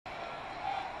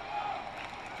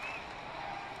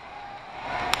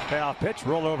Payoff pitch,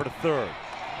 roll over to third.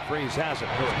 Freeze has it,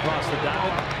 goes across the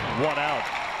diamond, 1 out.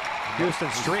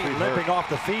 Huston Street limping off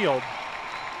the field,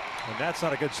 and that's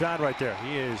not a good sign right there.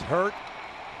 He is hurt.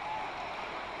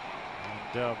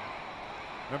 And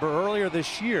remember earlier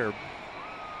this year,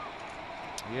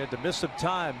 he had to miss some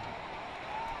time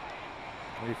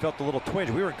when he felt a little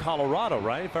twinge. We were in Colorado,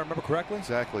 right, if I remember correctly?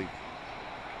 Exactly.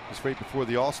 Just right before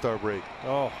the All-Star break.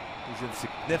 Oh, he's in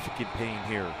significant pain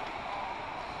here.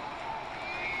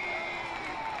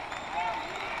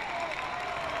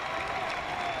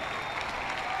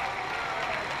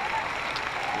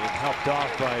 Being helped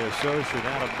off by associate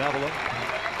Adam Neville.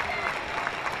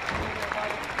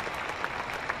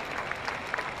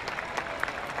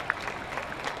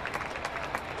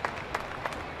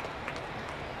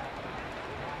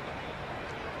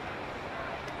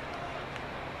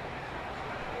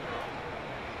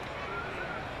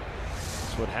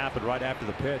 That's what happened right after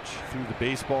the pitch. Threw the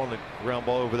baseball and the ground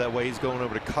ball over that way. He's going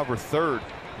over to cover third,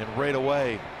 and right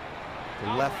away,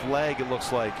 the left leg, it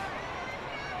looks like.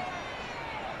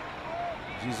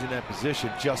 He's in that position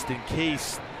just in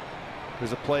case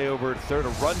there's a play over at third, a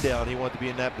rundown. He wanted to be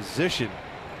in that position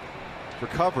for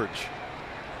coverage.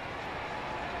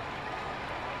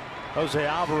 Jose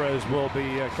Alvarez will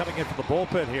be coming in from the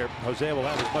bullpen here. Jose will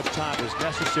have as much time as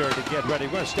necessary to get ready.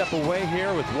 We're going to step away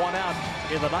here with 1 out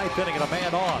in the 9th inning and a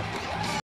man on.